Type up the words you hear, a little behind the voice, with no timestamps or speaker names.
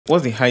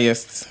What's the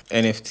highest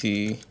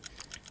NFT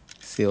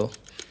sale?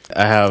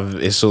 I have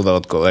a sold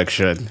out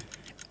collection,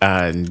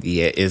 and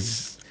yeah,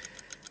 it's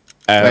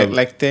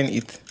Like 10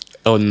 it.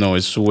 oh no,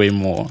 it's way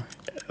more.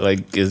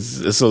 Like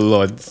it's a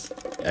lot.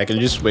 I can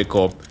just wake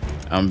up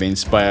and be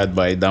inspired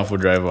by a Danfo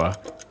driver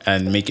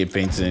and make a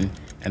painting,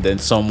 and then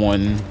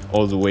someone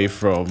all the way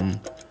from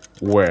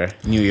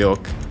New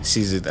York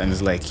sees it and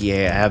is like,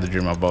 yeah, I had a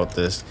dream about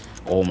this,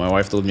 or my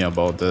wife told me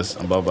about this,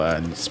 and blah blah,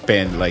 and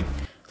spend like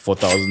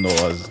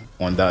 $4,000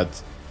 on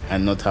that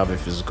and not have a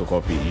physical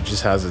copy. It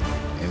just has it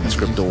in his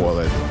crypto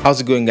wallet. How's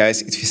it going,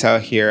 guys? It's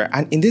Fisayo here,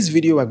 and in this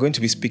video we're going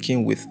to be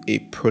speaking with a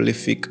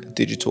prolific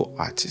digital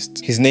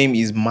artist. His name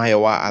is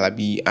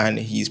Mayowa, and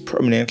he's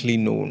prominently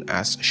known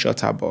as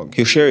Shutabug.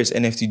 He'll share his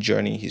NFT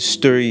journey, his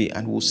story,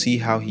 and we'll see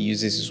how he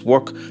uses his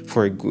work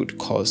for a good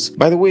cause.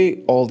 By the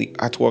way, all the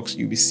artworks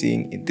you'll be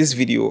seeing in this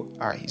video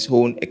are his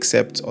own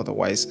except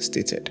otherwise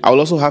stated. I will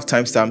also have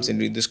timestamps in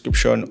the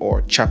description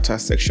or chapter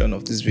section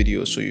of this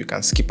video, so you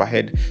can skip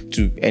ahead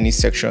to any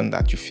section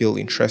that you feel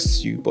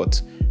interests you,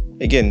 but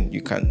again,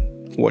 you can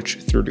watch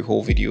through the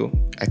whole video.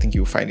 I think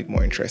you'll find it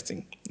more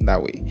interesting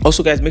that way.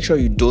 Also, guys, make sure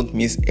you don't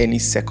miss any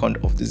second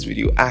of this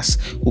video, as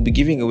we'll be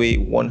giving away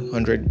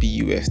 100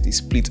 BUSD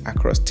split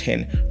across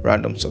 10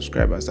 random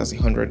subscribers. That's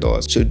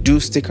 $100. So do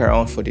stick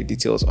around for the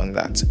details on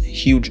that.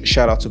 Huge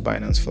shout out to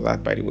Binance for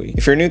that, by the way.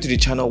 If you're new to the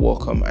channel,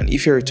 welcome, and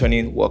if you're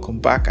returning, welcome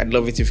back. I'd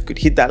love it if you could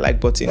hit that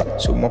like button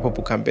so more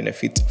people can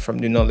benefit from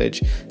the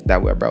knowledge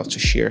that we're about to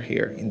share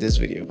here in this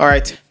video. All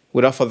right,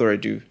 without further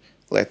ado,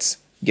 let's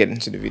get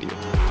into the video.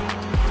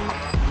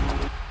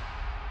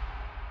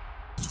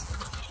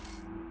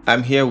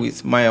 I'm here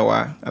with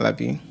Mayowa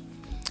Alabi.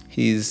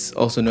 He's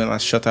also known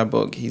as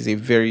Shutabug. He's a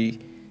very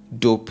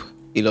dope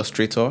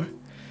illustrator.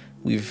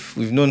 We've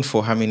known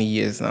for how many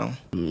years now?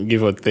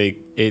 Give or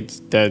take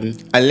 8, 10.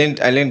 I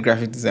learned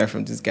graphic design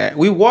from this guy.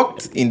 We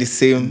worked in the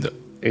same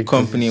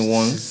company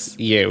once.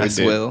 Yeah, we as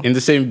did. well. In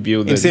the same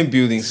building. In the same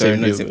building, sorry,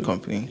 not the same building.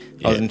 company.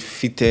 Yeah. I was in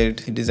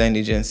Fitted Design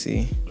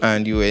Agency,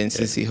 and you were in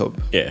CC Hub.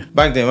 Yeah.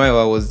 Back then,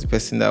 Mayowa was the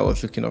person that I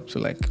was looking up to,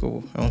 like,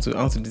 oh, I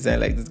want to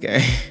design like this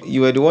guy. You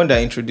were the one that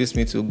introduced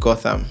me to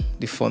Gotham,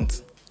 the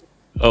font.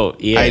 Oh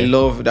yeah. I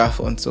love that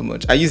font so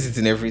much. I use it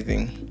in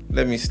everything.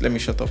 Let me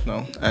shut up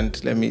now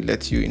and let me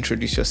let you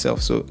introduce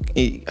yourself. So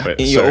in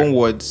your own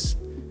words.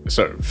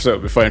 So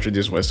before I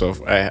introduce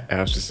myself, I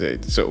have to say,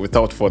 so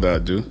without further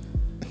ado,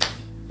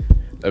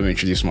 let me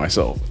introduce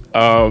myself.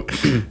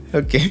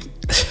 Okay.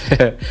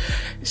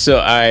 So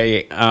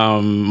I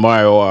am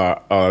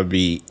Mayowa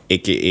RB,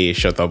 aka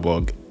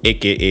Shutabug,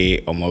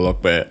 aka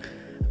Omolokpe,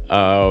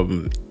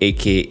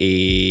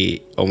 aka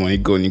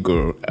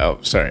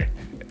Omonigo. Sorry.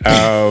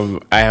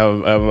 I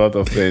have a lot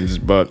of things,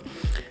 but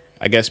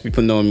I guess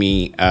people know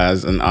me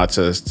as an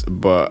artist.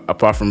 But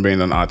apart from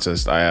being an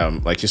artist, I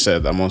am, like you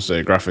said, I'm also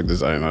a graphic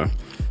designer.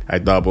 I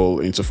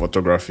dabble into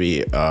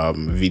photography,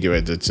 video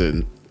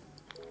editing.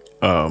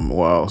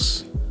 What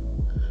else?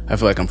 I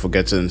feel like I'm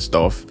forgetting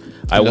stuff.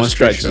 I once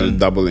tried to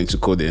dabble into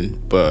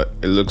coding, but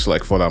it looks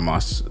like further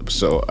maths,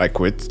 so I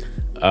quit.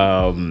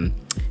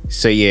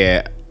 So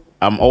yeah,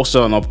 I'm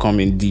also an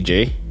upcoming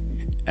DJ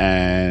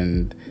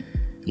and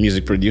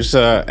music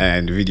producer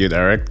and video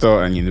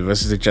director and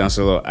university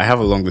chancellor. I have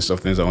a long list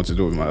of things I want to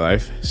do with my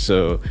life.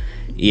 So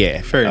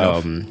yeah, fair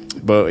enough.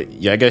 But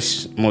yeah, I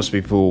guess most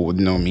people would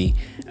know me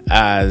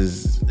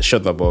as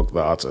Shutabug,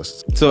 the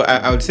artist. So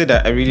I would say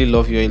that I really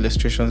love your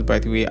illustrations, by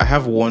the way. I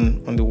have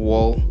one on the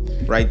wall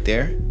right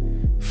there.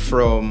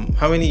 From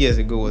how many years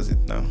ago was it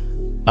now?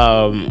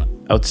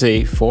 I would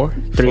say 4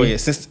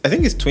 years. Since I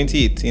think it's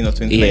 2018 or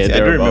 2019. Yeah, I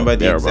don't remember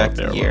the exact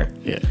year.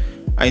 Yeah.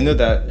 I know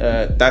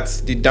that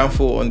that's the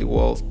Danfo on the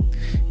wall.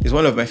 It's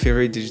one of my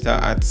favorite digital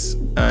arts,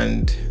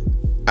 and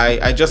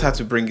I just had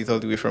to bring it all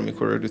the way from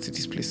Ikorodu to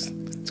this place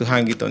to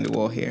hang it on the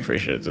wall here.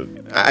 Appreciate it.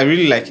 I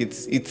really like it.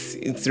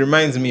 It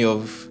reminds me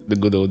of the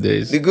good old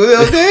days. The good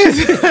old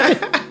days.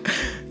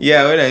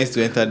 Yeah, when I used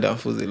to enter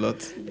Danfos a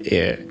lot.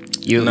 Yeah,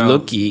 you're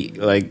lucky.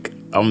 Like,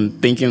 I'm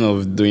thinking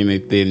of doing a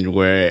thing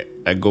where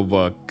I go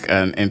back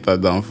and enter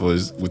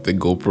Danfos with a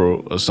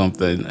GoPro or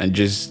something, and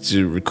just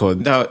to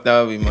record. That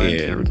would be mad.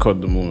 Yeah,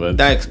 record the moment.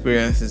 That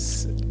experience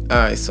is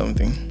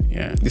something.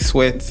 Yeah. The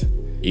sweat.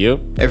 Yep.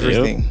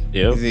 Everything.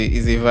 Yep.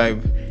 Is a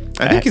vibe.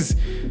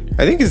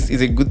 I think it's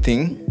a good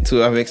thing to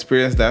have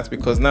experienced that,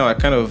 because now I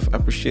kind of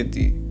appreciate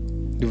the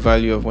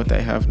value of what I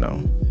have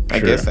now. I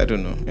guess, I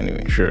don't know.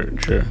 Anyway. Sure.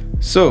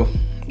 So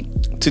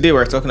today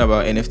we're talking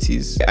about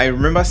NFTs. I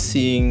remember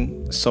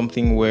seeing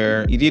something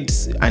where you did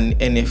an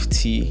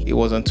NFT. It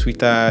was on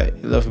Twitter. A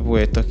lot of people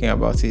were talking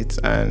about it.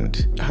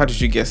 And how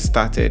did you get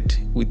started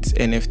with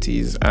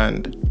NFTs?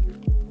 And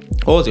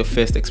what was your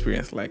first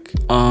experience like?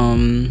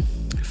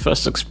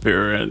 First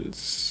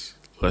experience,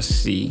 let's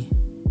see.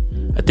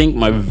 I think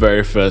my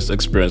very first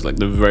experience, like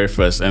the very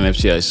first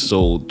NFT I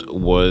sold,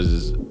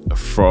 was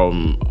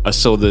I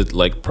sold it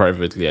like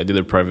privately. I did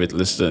a private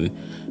listing,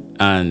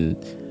 and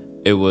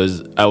I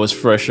was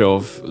fresh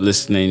off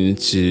listening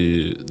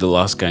to the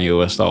last Kanye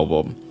West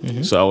album.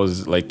 So I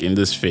was like in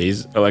this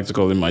phase. I like to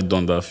call it my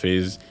Donda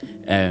phase.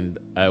 and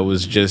I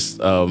was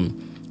just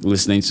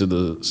listening to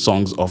the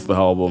songs off the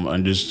album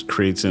and just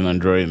creating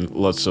and drawing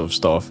lots of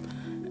stuff.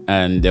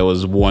 And there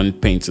was one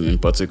painting in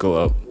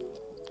particular,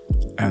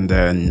 and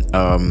then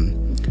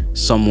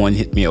someone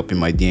hit me up in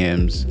my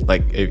DMs,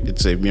 like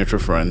it's a mutual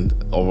friend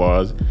of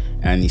ours,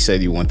 and he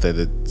said he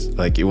wanted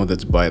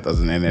to buy it as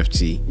an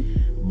NFT.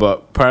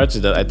 But prior to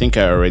that, I think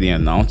I already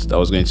announced I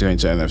was going to go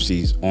into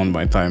NFTs on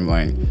my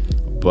timeline.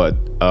 But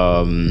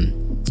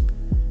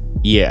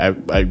yeah,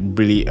 I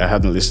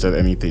hadn't listed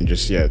anything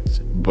just yet.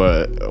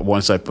 But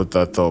once I put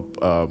that up,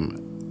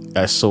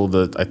 I sold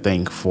it, I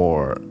think,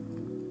 for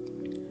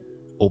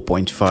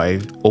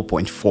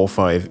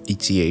 0.45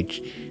 ETH,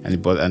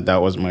 and that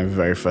was my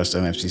very first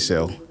NFT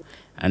sale.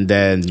 And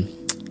then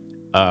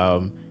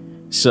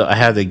so I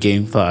had a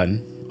game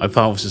plan. My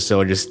plan was to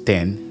sell just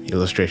 10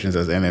 illustrations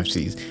as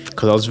NFTs,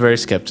 because I was very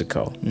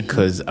skeptical,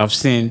 because I've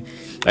seen,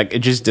 like,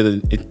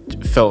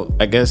 it felt,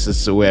 I guess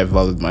it's the way I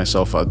valued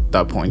myself at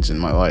that point in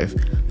my life.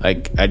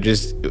 Like,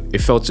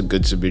 it felt too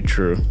good to be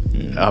true.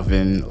 I've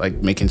been,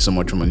 like, making so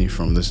much money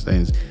from these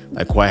things.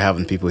 Like, why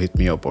haven't people hit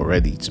me up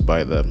already to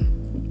buy them?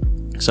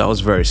 So I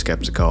was very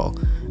skeptical,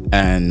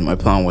 and my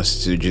plan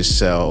was to just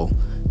sell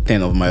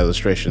 10 of my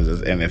illustrations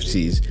as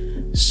NFTs.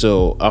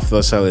 So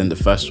after selling the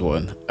first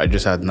one, I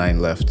just had 9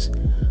 left.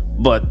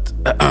 But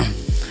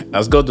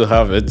as God to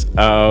have it,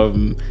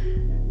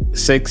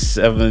 6,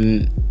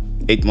 7,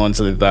 8 months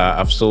later,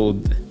 I've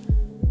sold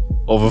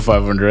over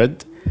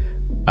 500,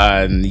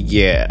 and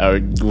yeah,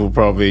 I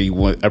probably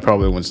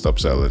won't stop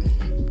selling.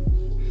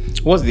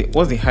 What's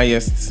the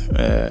highest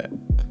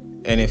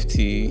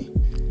NFT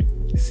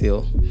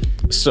sale?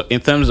 So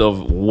in terms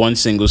of one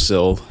single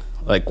sale,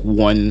 like a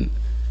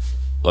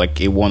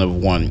one of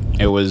one,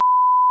 it was.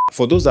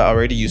 For those that are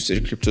already used to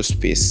the crypto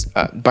space,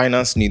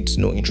 Binance needs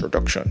no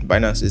introduction.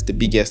 Binance is the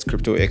biggest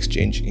crypto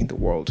exchange in the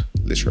world,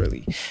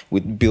 literally,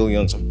 with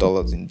billions of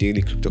dollars in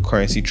daily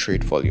cryptocurrency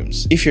trade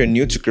volumes. If you're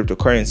new to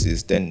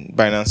cryptocurrencies, then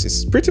Binance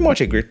is pretty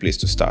much a great place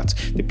to start.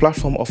 The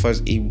platform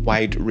offers a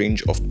wide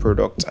range of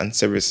products and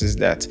services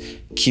that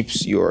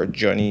keeps your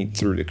journey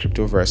through the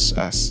cryptoverse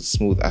as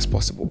smooth as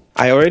possible.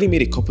 I already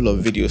made a couple of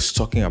videos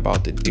talking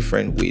about the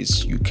different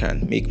ways you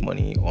can make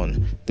money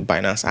on the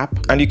Binance app,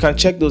 and you can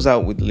check those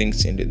out with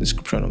links in the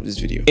description of this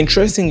video.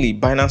 Interestingly,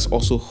 Binance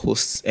also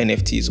hosts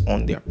NFTs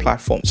on their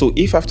platform. So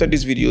if after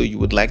this video you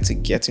would like to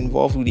get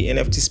involved with the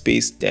NFT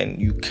space, then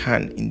you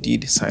can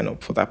indeed sign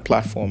up for that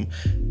platform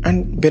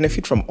and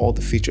benefit from all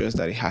the features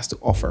that it has to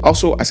offer.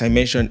 Also, as I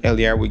mentioned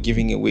earlier, we're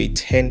giving away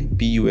 10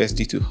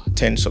 BUSD to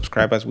 10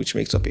 subscribers, which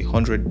makes up a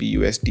 100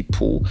 BUSD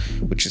pool,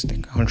 which is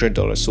like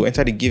 $100. So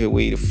enter the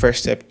giveaway. The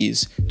first step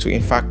is to,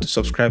 in fact,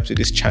 subscribe to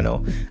this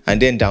channel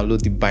and then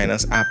download the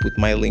Binance app with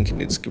my link in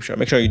the description.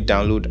 Make sure you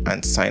download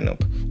and sign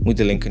up with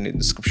the link in the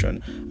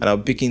description, and I'll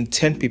pick in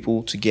 10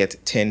 people to get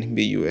 10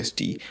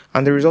 BUSD,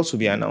 and the results will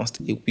be announced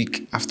a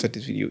week after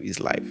this video is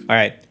live. All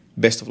right,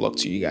 best of luck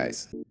to you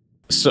guys.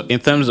 So in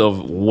terms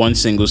of one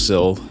single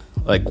sale,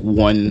 like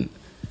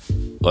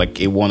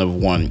a one of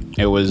one,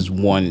 it was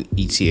 1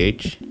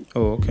 ETH.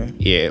 Oh, okay.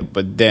 Yeah,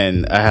 but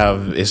then I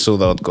have a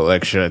sold out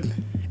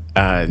collection,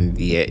 and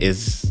yeah,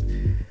 it's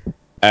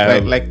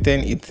like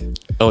 10 ETH.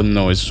 Oh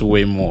no, it's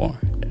way more.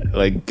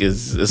 Like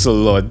it's a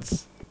lot.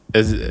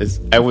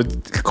 I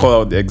would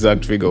call out the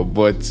exact figure,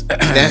 but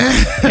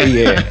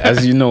yeah,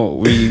 as you know,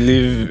 we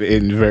live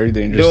in very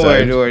dangerous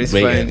times. Don't worry, it's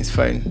fine. Yeah. It's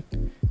fine.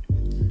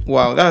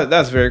 Wow,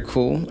 that's very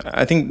cool.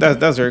 I think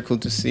that's very cool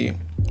to see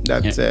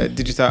that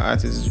digital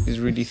art is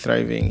really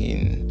thriving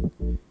in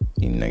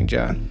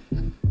Nigeria.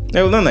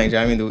 No, not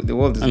Nigeria. I mean, the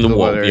world is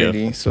global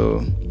already. Yeah.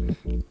 So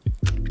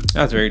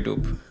that's very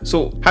dope.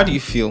 So how do you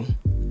feel?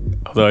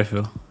 How do I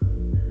feel?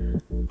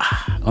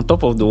 On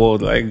top of the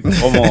world, like,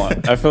 come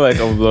on. I feel like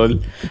I'm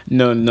blown.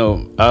 No.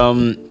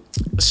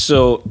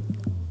 So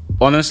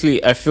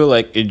honestly, I feel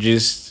like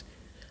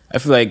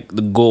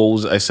the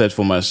goals I set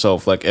for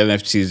myself, like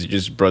NFTs,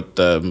 just brought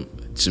them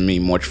to me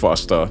much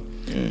faster.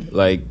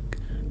 Like,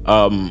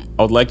 I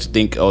would like to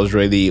think I was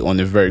really on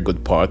a very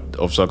good path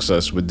of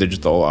success with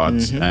digital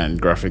art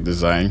and graphic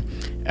design,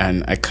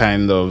 and I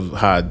kind of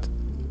had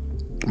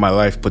my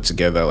life put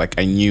together. Like,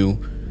 I knew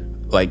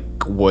like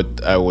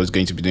what I was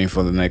going to be doing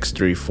for the next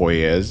 3-4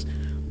 years,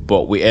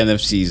 but with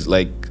NFTs,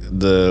 like,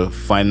 the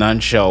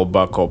financial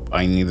backup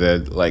I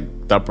needed,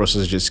 like, that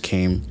process just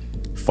came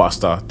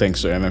faster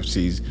thanks to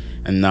NFTs.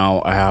 And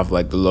now I have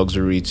like the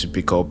luxury to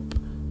pick up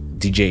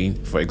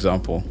DJing, for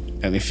example,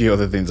 and a few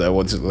other things I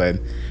want to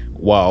learn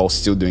while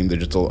still doing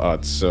digital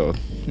art. So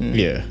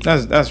yeah,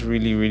 that's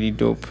really, really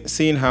dope.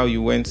 Seeing how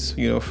you went,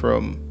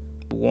 from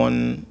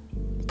one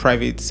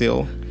private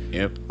sale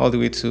all the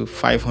way to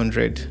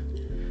 500,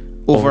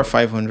 over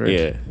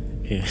 500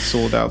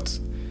 sold out.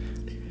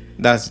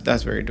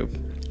 That's very dope.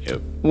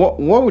 What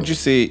would you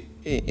say,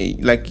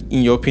 like,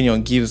 in your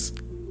opinion, gives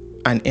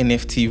an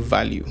NFT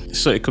value?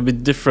 So it could be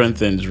different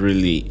things,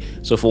 really.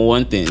 So for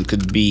one thing, it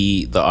could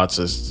be the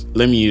artist.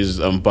 Let me use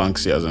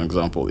Banksy as an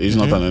example. He's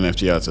not an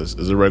NFT artist.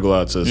 He's a regular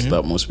artist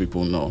that most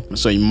people know.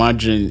 So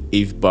imagine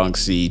if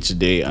Banksy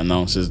today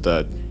announces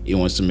that he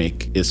wants to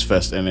make his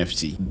first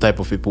NFT. The type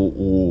of people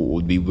who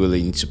would be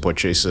willing to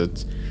purchase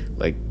it,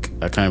 like,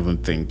 I can't even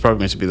think. Probably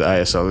going to be the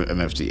highest selling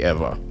NFT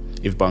ever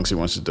if Banksy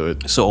wants to do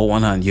it. So on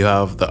one hand, you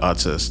have the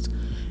artist,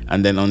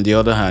 and then on the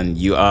other hand,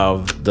 you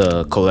have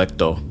the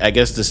collector. I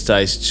guess this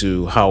ties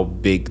to how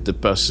big the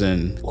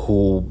person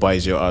who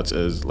buys your art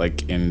is,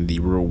 like in the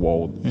real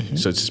world,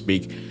 so to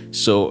speak.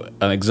 So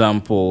an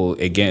example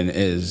again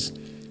is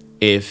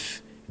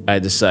if I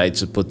decide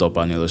to put up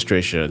an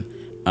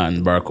illustration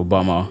and Barack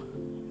Obama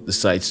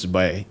decides to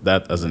buy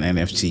that as an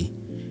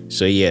NFT.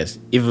 So yes,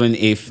 even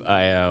if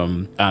I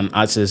am an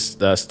artist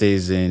that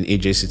stays in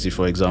AJ City,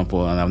 for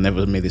example, and I've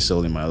never made a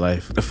sale in my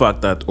life, the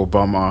fact that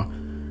Obama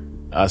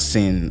has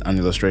seen an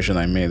illustration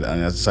I made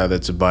and has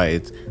decided to buy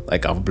it,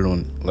 like, I've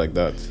blown like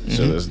that.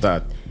 So there's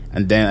that.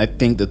 And then I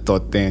think the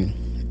third thing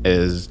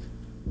is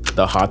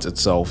the art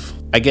itself.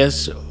 I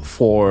guess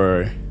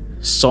for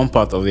some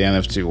part of the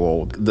NFT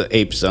world, the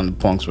apes and the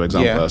punks, for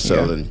example, are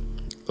selling.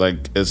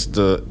 Like, it's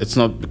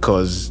not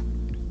because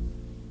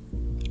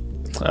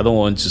I don't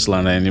want to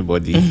slander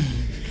anybody,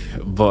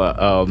 but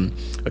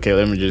okay,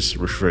 let me just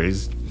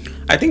rephrase.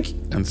 I think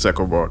and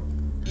circle back.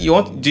 Do you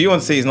want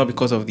to say it's not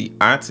because of the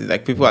art?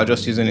 Like, people are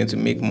just using it to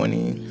make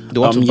money. They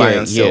want to buy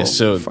and sell. Yeah,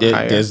 so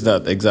there's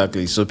that,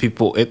 exactly. So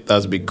it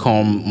has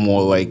become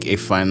more like a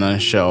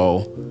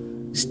financial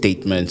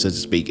statement, so to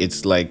speak.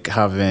 It's like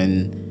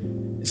having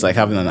an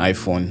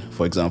iPhone,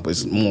 for example.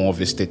 It's more of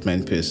a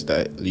statement piece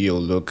that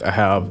look, I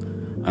have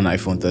an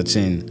iPhone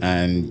 13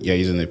 and you're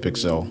using a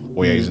Pixel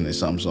or you're using a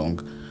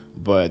Samsung.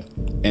 But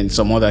in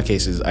some other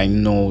cases, I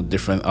know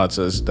different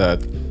artists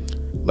that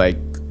like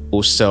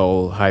will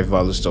sell high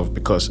value stuff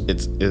because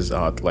it is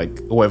art.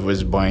 Like, whoever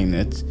is buying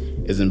it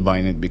isn't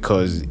buying it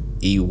because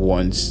he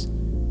wants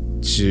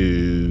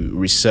to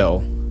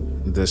resell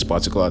this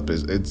particular art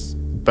piece.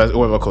 But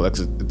whoever collects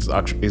it,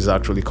 is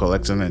actually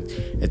collecting it.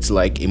 It's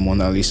like a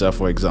Mona Lisa,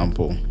 for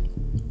example.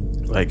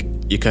 Like,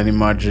 you can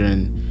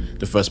imagine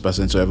the first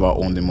person to ever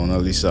own the Mona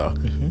Lisa.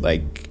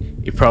 Like,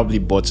 he probably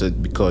bought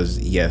it because,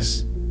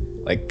 yes,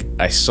 like,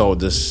 I saw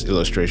this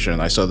illustration,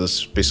 I saw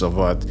this piece of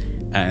art,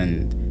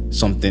 and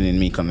something in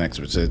me connects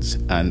with it,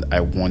 and I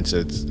want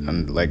it,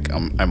 and like,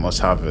 I must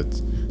have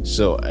it.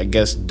 So I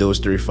guess those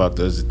three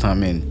factors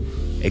determine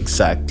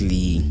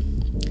exactly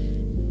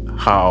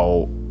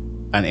how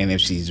an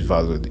NFT is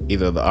valued,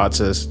 either the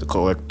artist, the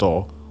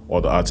collector,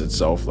 or the art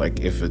itself. Like,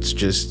 if it's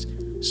just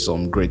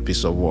some great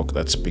piece of work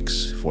that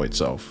speaks for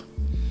itself.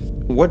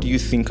 What do you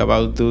think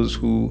about those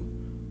who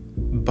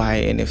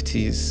buy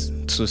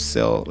NFTs to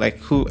sell? Like,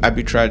 who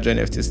arbitrage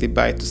NFTs, they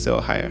buy to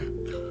sell higher?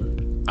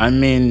 I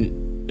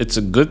mean, it's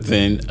a good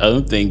thing.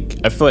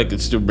 I feel like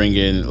it's still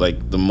bringing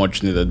like the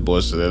much needed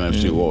buzz to the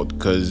NFT world,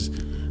 because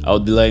I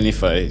would be lying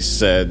if I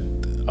said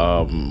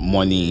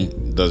money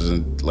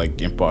doesn't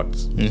like impact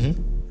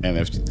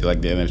NFT,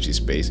 like the NFT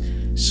space.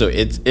 So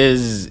it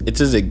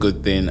is a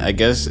good thing. I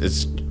guess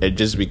it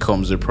just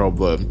becomes a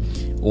problem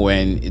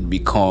when it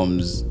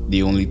becomes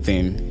the only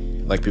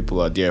thing like people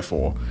are there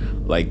for.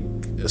 Like,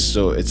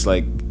 so it's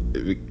like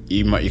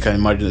you can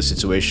imagine a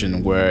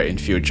situation where in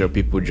future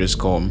people just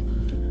come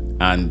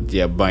and they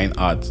are buying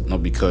art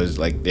not because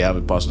like they have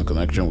a personal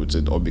connection with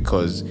it or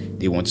because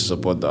they want to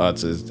support the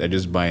artist. They're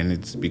just buying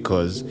it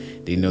because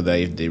they know that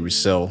if they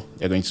resell,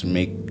 they're going to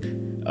make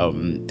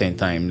 10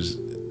 times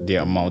the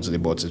amount they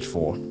bought it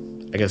for.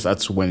 I guess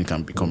that's when it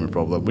can become a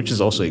problem, which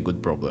is also a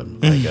good problem,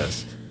 I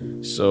guess.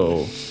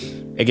 So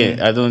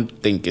again, I don't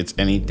think it's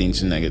anything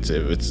too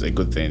negative. It's a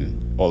good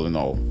thing all in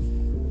all.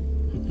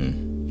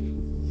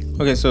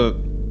 Okay, so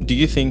do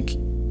you think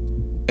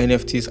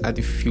NFTs are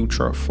the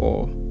future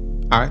for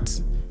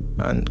art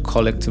and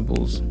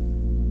collectibles?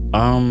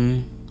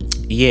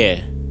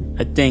 Yeah,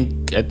 I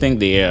think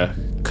they are,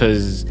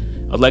 because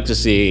I'd like to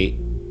say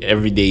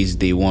every day is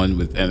day one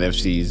with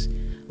NFTs.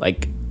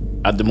 Like,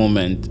 at the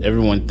moment,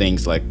 everyone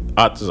thinks like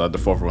art is at the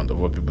forefront of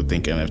what people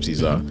think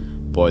NFTs are,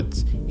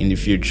 but in the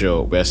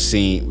future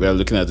we're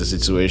looking at a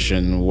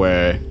situation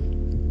where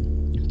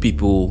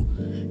people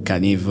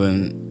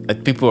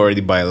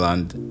already buy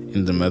land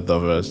in the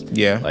metaverse.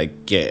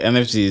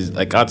 NFTs,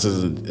 like, art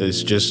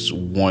is just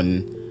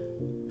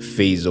one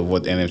phase of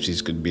what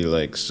NFTs could be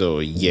like. So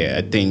yeah,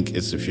 I think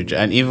it's the future.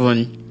 And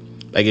even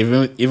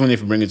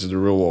if you bring it to the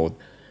real world,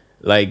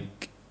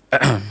 like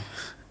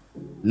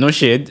no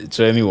shade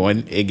to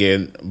anyone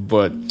again,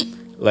 but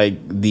like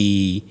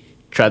the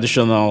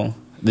traditional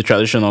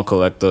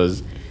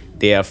collectors,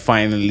 they are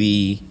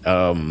finally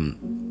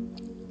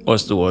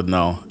what's the word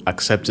now?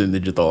 Accepting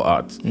digital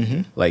art.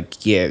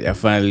 Like, yeah, they're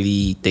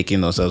finally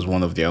taking us as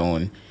one of their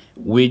own.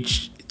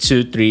 Which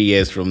 2-3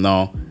 years from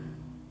now,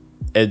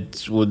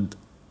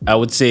 I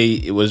would say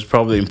it was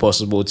probably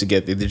impossible to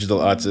get a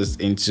digital artist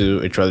into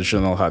a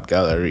traditional art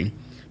gallery,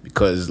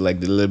 because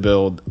like the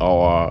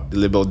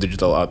labeled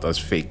digital art as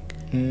fake,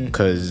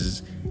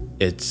 because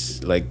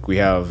it's like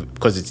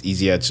because it's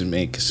easier to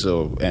make,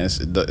 so and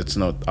it's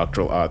not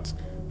actual art.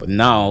 But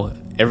now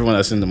everyone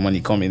has seen the money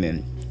coming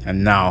in,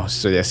 And now,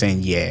 so they're saying,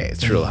 yeah,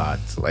 it's real hard.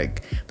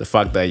 Like the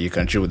fact that you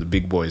can chill with the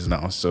big boys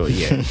now. So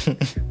yeah,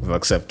 we've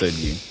accepted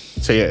you.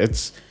 So yeah,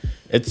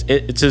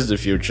 it is the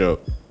future.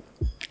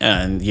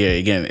 And yeah,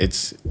 again,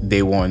 it's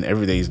day one.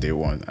 Every day is day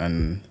one,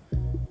 and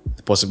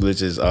the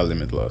possibilities are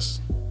limitless.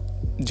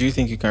 Do you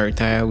think you can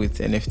retire with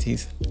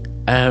NFTs?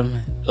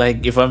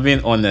 Like if I'm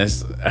being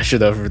honest, I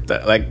should have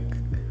retired. Like,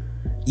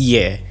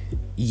 yeah.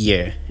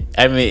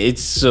 I mean,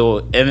 it's so,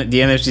 and the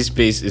NFT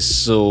space is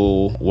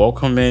so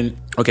welcoming.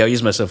 Okay, I'll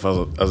use myself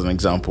as an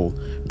example.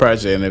 Prior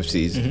to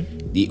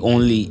NFTs, the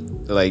only,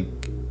 like,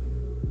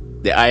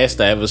 the highest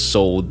I ever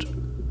sold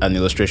an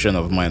illustration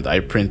of mine that I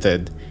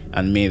printed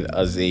and made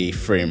as a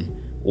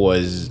frame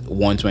was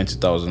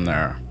 120,000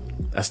 naira.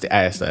 That's the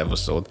highest I ever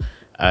sold.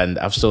 And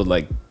I've sold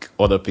like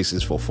other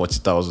pieces for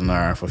 40,000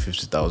 naira, for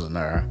 50,000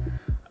 naira.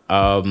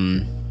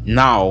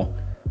 Now,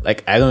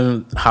 like, I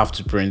don't have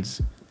to print.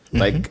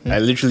 Like,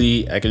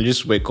 I can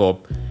just wake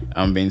up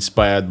and be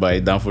inspired by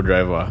a Danfo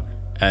driver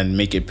and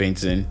make a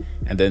painting,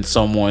 and then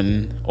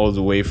someone all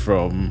the way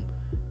from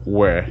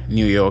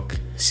New York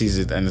sees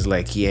it and is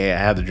like, yeah,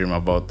 I had a dream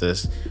about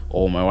this,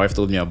 or my wife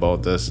told me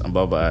about this, and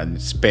blah blah,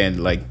 and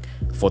spend like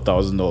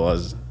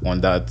 $4,000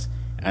 on that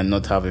and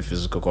not have a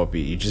physical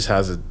copy. He just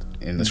has it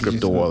in the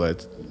crypto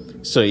wallet.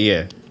 So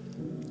yeah,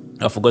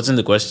 I've forgotten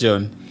the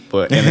question,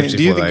 but NFT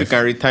do you for think life. you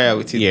can retire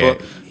with it? Yeah.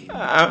 But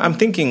I'm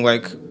thinking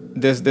like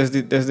there's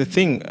the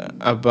thing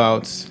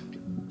about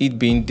it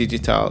being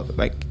digital.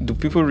 Like, do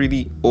people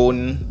really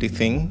own the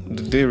thing?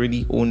 Do they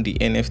really own the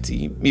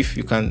NFT? If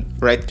you can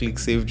right click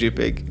save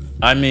JPEG.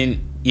 I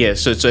mean, yeah,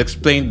 so to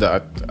explain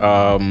that,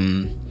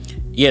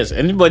 yes,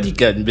 anybody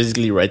can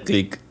basically right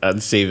click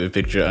and save a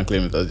picture and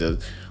claim it as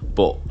theirs.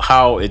 But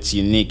how it's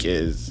unique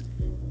is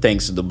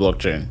thanks to the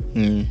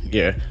blockchain.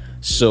 Yeah.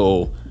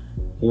 So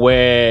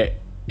where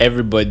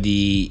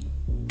everybody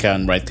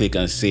can right click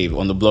and save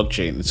on the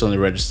blockchain, it's only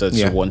registered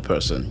to one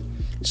person.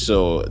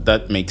 So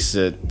that makes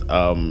it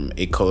a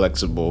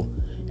collectible.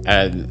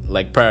 And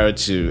like prior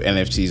to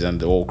NFTs and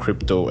the whole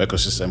crypto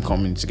ecosystem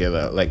coming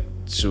together, like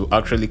to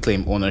actually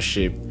claim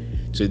ownership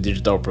to a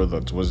digital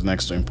product was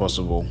next to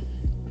impossible.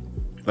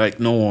 Like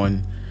no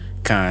one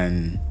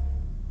can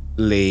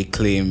lay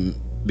claim.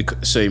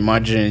 So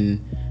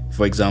imagine,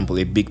 for example,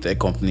 a big tech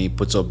company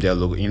puts up their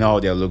logo. You know how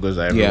their logos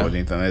are everywhere on the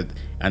internet,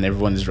 and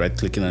everyone is right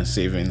clicking and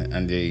saving,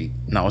 and they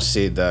now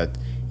say that,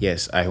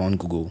 yes, I own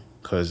Google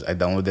because I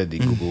downloaded the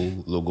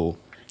Google logo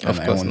and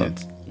I own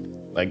it.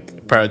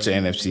 Like prior to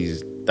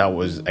NFTs,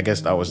 I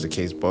guess that was the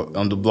case. But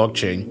on the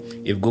blockchain,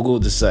 if Google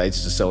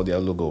decides to sell their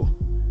logo,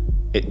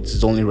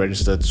 it's only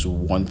registered to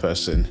one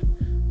person.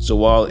 So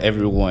while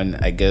everyone,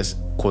 I guess,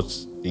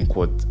 quote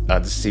unquote, are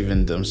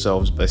deceiving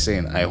themselves by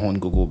saying I own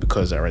Google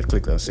because I right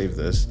clicked and saved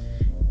this,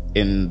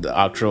 in the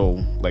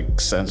actual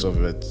like sense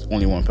of it,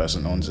 only one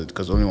person owns it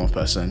because only one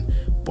person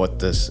bought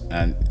this,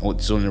 and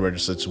it's only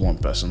registered to one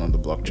person on the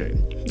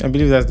blockchain. I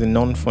believe that's the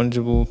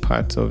non-fungible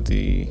part of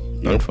the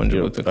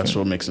non-fungible token. That's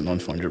what makes it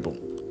non-fungible.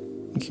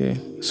 Okay,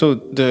 so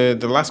the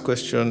last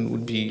question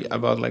would be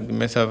about like the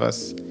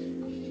metaverse.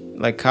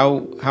 Like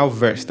how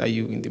versed are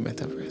you in the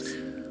metaverse?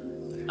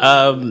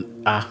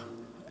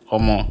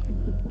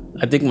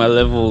 I think my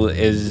level of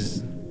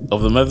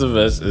the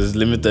metaverse is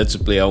limited to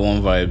Player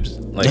One vibes,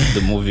 like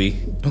the movie.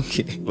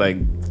 Okay. Like,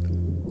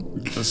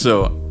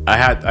 so I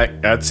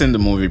had seen the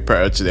movie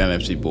prior to the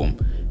NFT boom,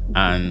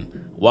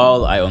 and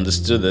while I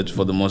understood it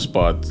for the most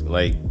part,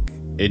 like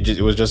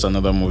it was just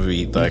another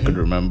movie that I could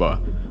remember.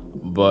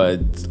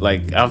 But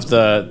like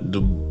after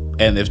the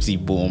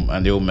NFT boom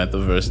and the whole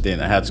metaverse thing,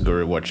 I had to go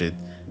rewatch it.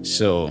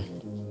 So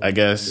I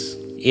guess,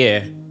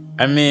 yeah.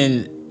 I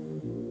mean,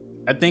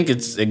 I think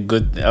it's a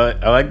good.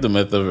 I like the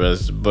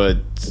metaverse, but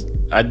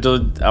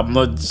I'm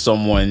not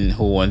someone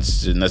who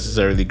wants to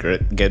necessarily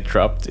get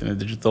trapped in a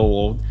digital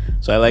world.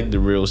 So I like the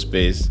real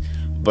space,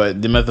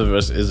 but the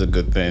metaverse is a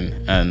good thing,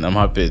 and I'm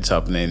happy it's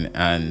happening,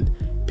 and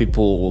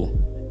people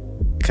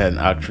can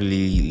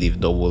actually live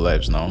double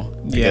lives now.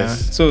 I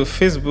guess. So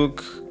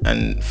Facebook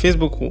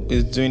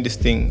is doing this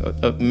thing,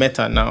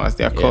 Meta now as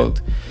they are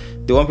called.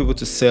 They want people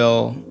to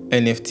sell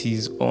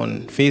NFTs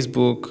on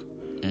Facebook,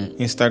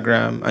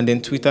 Instagram, and then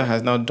Twitter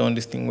has now done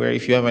this thing where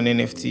if you have an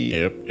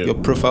NFT, your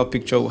profile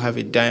picture will have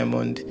a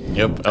diamond.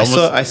 I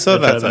saw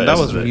that, and that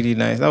was really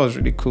nice. That was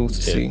really cool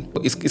to see.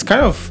 It's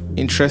kind of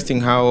interesting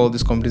how all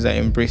these companies are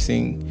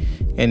embracing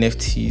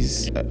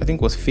NFTs. I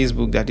think it was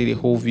Facebook that did a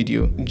whole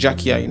video.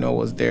 Jackia,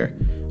 was there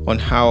on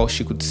how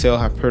she could sell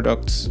her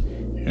products,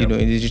 in the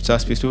digital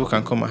space. People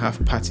can come and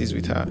have parties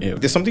with her.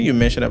 There's something you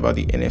mentioned about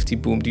the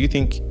NFT boom. Do you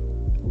think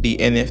the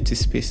NFT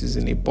space is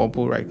in a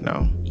bubble right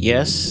now?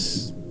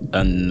 Yes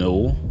and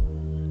no.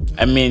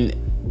 I mean,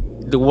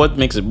 what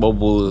makes a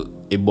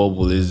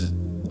bubble is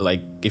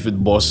like if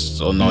it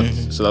bursts or not.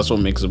 So that's what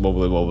makes a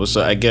bubble.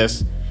 So I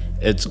guess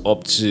it's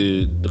up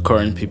to the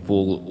current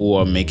people who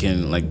are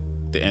making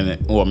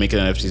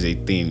NFTs a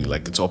thing.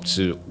 Like it's up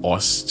to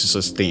us to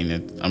sustain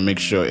it and make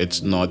sure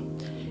it's not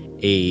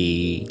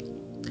a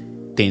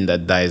thing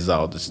that dies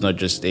out. It's not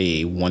just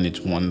a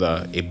one-hit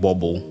wonder, a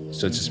bubble,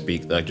 so to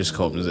speak, that just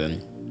comes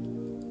in.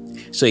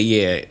 So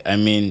yeah, I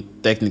mean,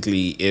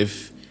 technically,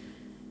 if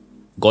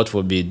God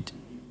forbid,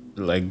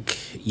 like,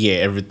 yeah,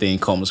 everything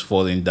comes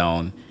falling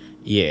down,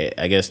 yeah,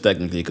 I guess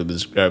technically it could be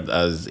described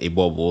as a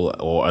bubble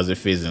or as a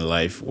phase in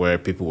life where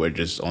people were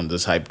just on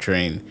this hype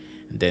train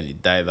and then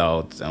it died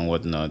out and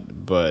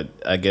whatnot. But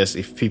I guess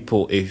if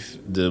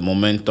the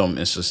momentum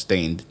is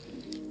sustained,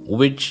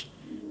 which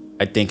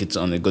I think it's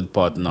on a good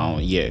part now,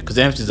 yeah, because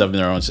NFTs have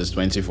been around since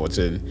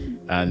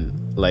 2014,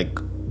 and like,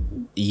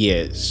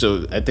 yeah,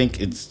 so I think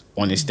it's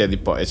on a steady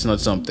part. It's not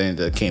something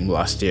that came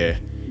last year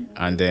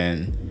and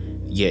then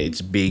yeah,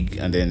 it's big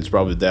and then it's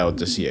probably died out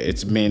this year.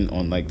 It's been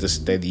on like the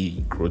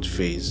steady growth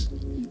phase.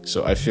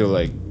 So I feel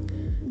like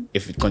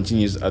if it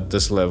continues at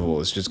this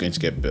level, it's just going to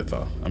get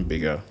better and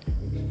bigger.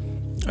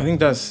 I think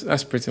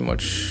that's pretty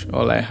much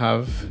all I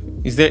have.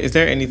 Is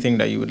there anything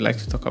that you would like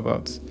to talk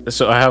about?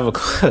 So I have a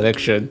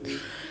collection.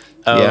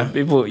 Yeah,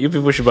 you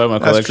people should buy my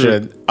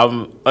collection.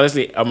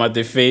 Honestly, I'm at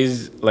the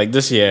phase like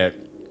this year.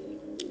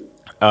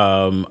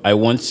 I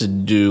want to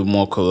do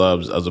more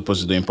collabs as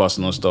opposed to doing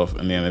personal stuff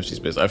in the NFT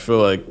space. I feel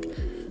like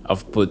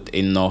I've put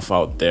enough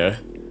out there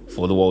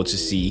for the world to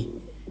see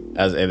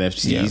as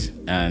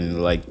NFTs,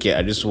 and like, yeah,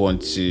 I just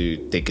want to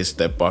take a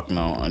step back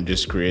now and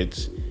just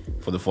create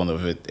for the fun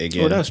of it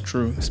again. Oh, that's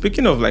true.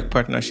 Speaking of like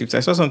partnerships,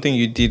 I saw something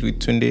you did with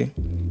Tunde.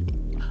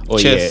 Oh,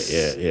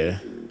 Chess. yeah.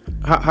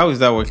 How is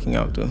that working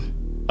out though?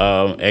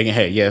 Again,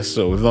 hey, yes,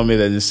 so we've not made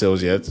any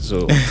sales yet,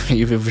 so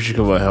you people should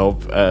come and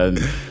help. And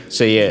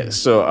so yeah,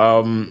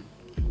 so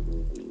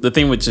the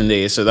thing with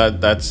Tunde, so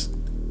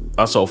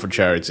that's all for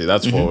charity.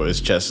 That's for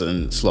his Chess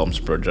and Slums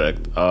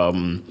project.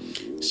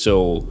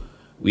 So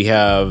we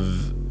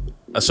have,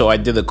 so I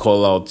did a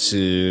call out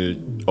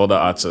to other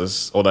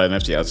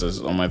NFT artists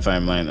on my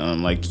timeline, and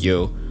I'm like,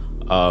 yo,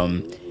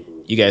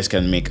 you guys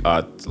can make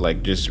art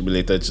like just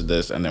related to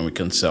this, and then we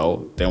can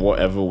sell. Then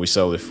whatever we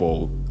sell it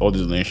for, all the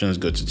donations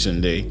go to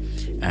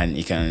Tunde, and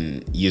you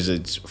can use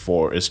it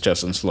for his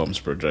Chess and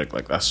Slums project.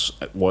 Like, that's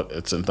what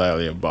it's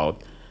entirely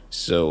about.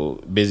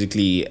 So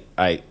basically,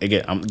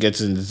 I'm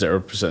getting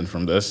 0%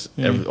 from this.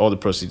 All the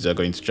proceeds are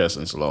going to Chess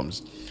and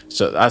Slums.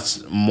 So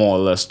that's more or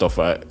less stuff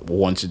I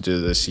want to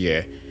do this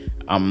year.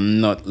 I'm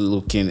not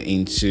looking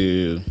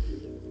into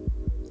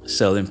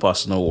selling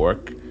personal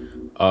work.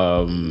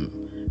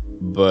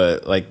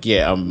 But like,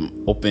 yeah,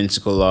 I'm open to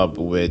collab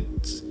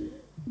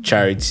with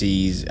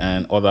charities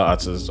and other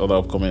artists, other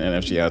upcoming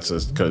NFT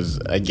artists, because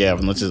again,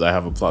 I've noticed I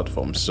have a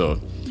platform, so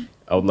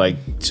I would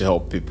like to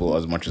help people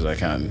as much as I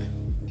can.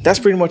 That's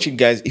pretty much it,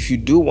 guys. If you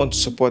do want to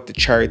support the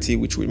charity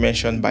which we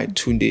mentioned by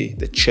Tunde,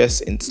 the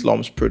Chess in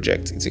Slums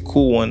project, it's a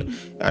cool one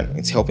and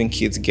it's helping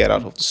kids get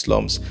out of the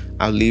slums.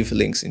 I'll leave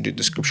links in the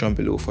description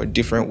below for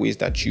different ways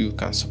that you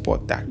can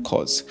support that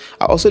cause.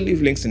 I'll also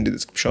leave links in the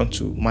description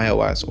to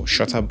Mayowa's or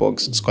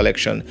Shutabug's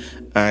collection,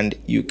 and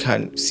you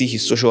can see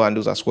his social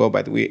handles as well.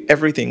 By the way,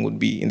 everything would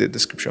be in the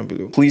description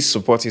below. Please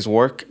support his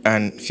work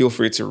and feel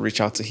free to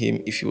reach out to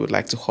him if you would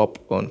like to hop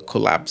on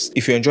collabs.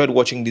 If you enjoyed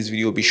watching this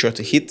video, be sure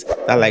to hit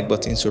that like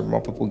button so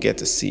more people get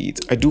to see it.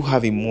 I do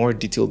have a more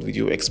detailed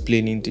video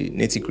explaining the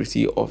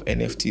nitty-gritty of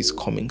NFTs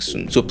coming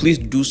soon, so please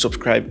do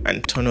subscribe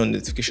and turn on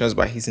notifications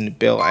by hitting the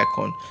bell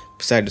icon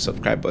beside the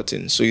subscribe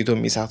button so you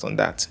don't miss out on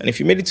that. And if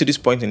you made it to this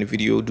point in the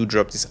video, do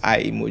drop this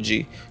eye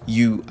emoji.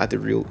 You are the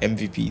real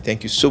MVP.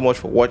 Thank you so much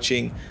for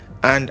watching,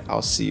 and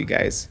I'll see you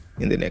guys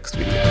in the next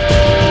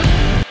video.